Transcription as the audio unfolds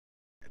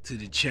to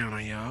the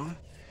channel, y'all.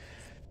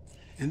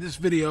 In this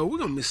video, we're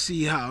gonna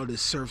see how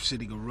this Surf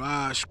City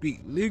Garage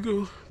Street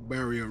Legal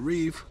Barrier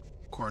Reef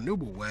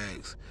Carnauba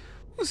wax.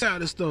 Let's see how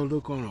this stuff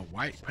look on a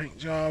white paint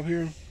job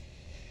here.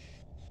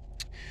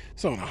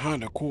 It's on a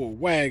Honda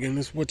Accord wagon.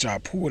 This is what I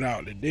pulled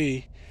out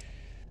today.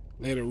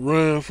 Let it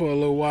run for a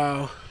little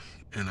while,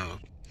 and I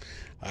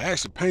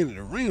actually painted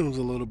the rims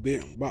a little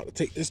bit. I'm about to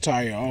take this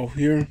tire off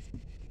here,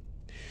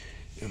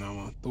 and I'm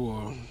gonna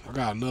throw. I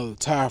got another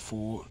tire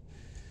for it,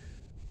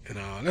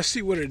 and let's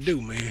see what it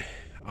do, man.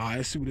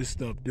 Let's see what this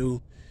stuff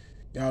do.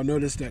 Y'all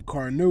notice that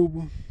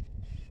Carnauba?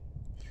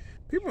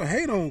 People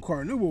hate on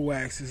Carnauba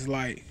wax. It's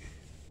like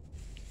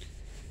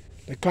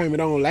they claim it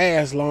don't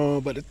last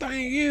long, but the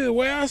thing is, the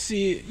way I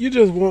see it, you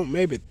just want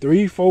maybe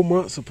 3-4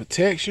 months of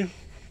protection.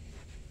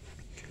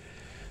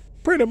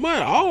 Pretty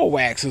much all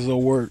waxes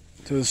will work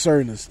to a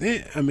certain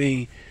extent. I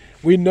mean,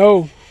 we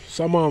know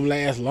some of them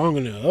last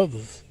longer than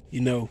others.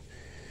 You know,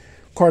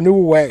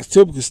 Carnauba wax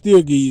typically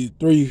still give you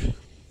 3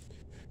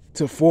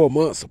 to 4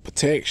 months of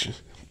protection.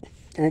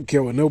 I don't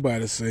care what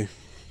nobody say.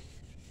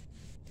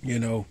 You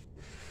know,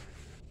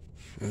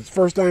 it's the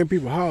first thing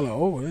people holler,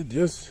 oh, it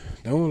just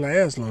don't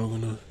last long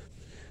enough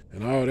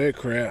and all that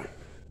crap.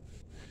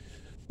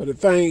 But the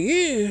thing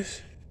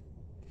is,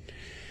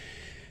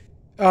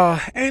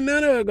 ain't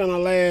none of it gonna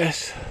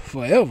last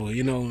forever,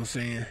 you know what I'm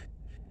saying?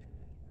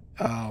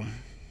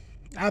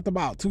 After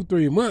about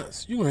 2-3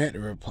 months, you're gonna have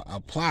to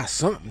apply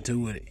something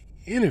to it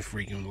any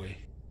freaking way.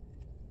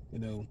 You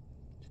know,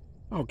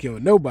 I don't care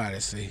what nobody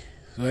say.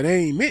 So it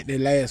ain't meant to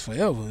last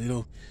forever, you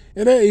know.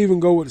 And that even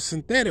go with the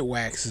synthetic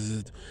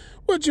waxes,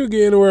 what you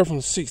get anywhere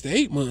from 6 to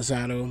 8 months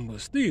out of them, but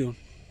still,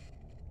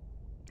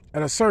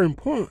 at a certain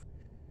point,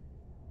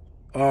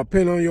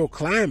 depending on your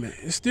climate,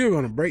 it's still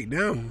gonna break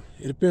down.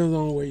 It depends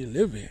on where you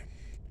live at.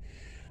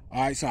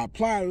 All right, so I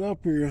applied it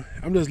up here.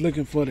 I'm just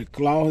looking for the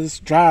gloss. This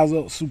dries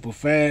up super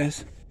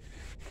fast.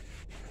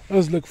 I'm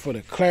just looking for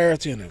the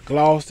clarity and the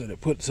gloss that it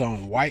puts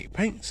on white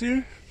paints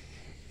here.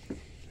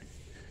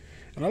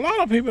 And a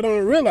lot of people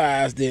don't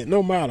realize that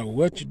no matter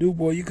what you do,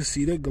 boy, you can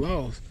see the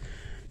gloss.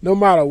 No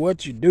matter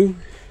what you do,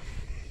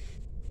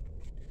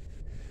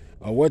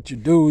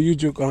 you're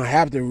just gonna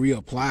have to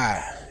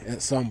reapply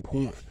at some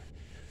point.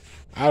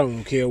 I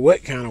don't care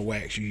what kind of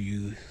wax you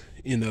use,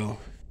 you know,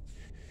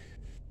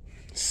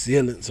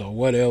 sealants or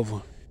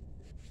whatever.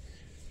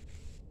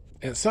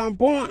 At some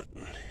point,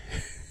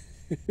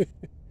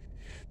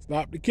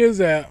 stop the kids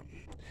out.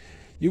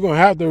 You're gonna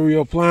have to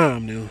reapply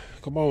them now.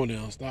 Come on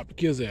now, stop the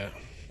kids out.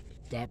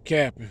 Stop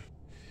capping.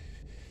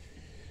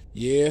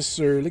 Yes,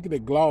 sir. Look at the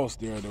gloss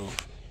there, though.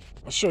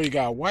 I'll show you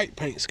guys white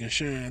paints can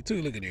shine,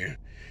 too. Look at there.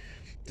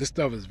 This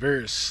stuff is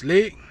very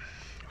slick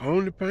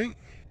on the paint.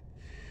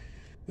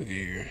 Look at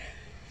here.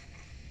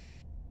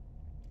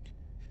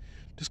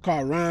 This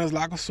car runs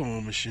like a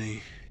sewing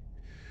machine.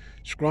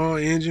 Strong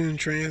engine,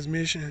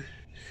 transmission.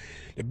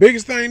 The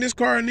biggest thing this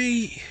car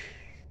needs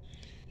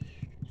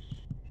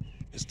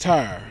is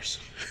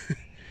tires.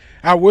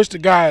 I wish the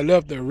guy had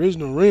left the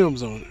original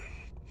rims on it.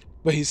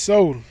 But he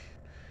sold them.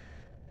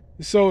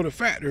 He sold the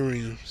factory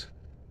rims.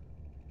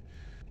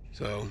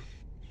 So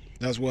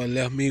that's what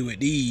left me with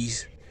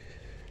these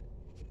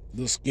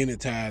little skinny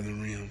tires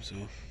and rims. So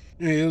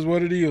yeah, it is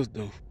what it is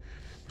though.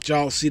 But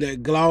y'all see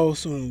that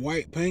gloss on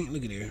white paint?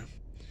 Look at there.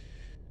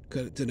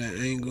 Cut it to that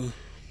angle.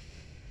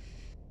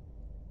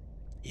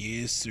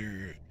 Yes,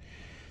 sir.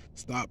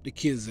 Stop the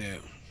kids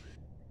out.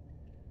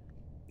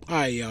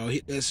 Alright, y'all.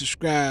 Hit that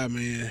subscribe,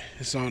 man.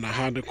 It's on the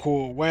Honda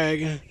Accord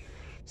wagon.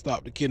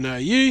 Stop the kid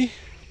out, ye.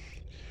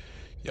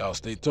 Y'all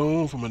stay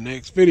tuned for my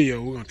next video.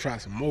 We're gonna try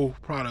some more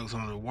products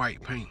on the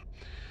white paint.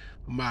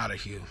 I'm out of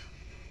here.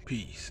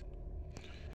 Peace.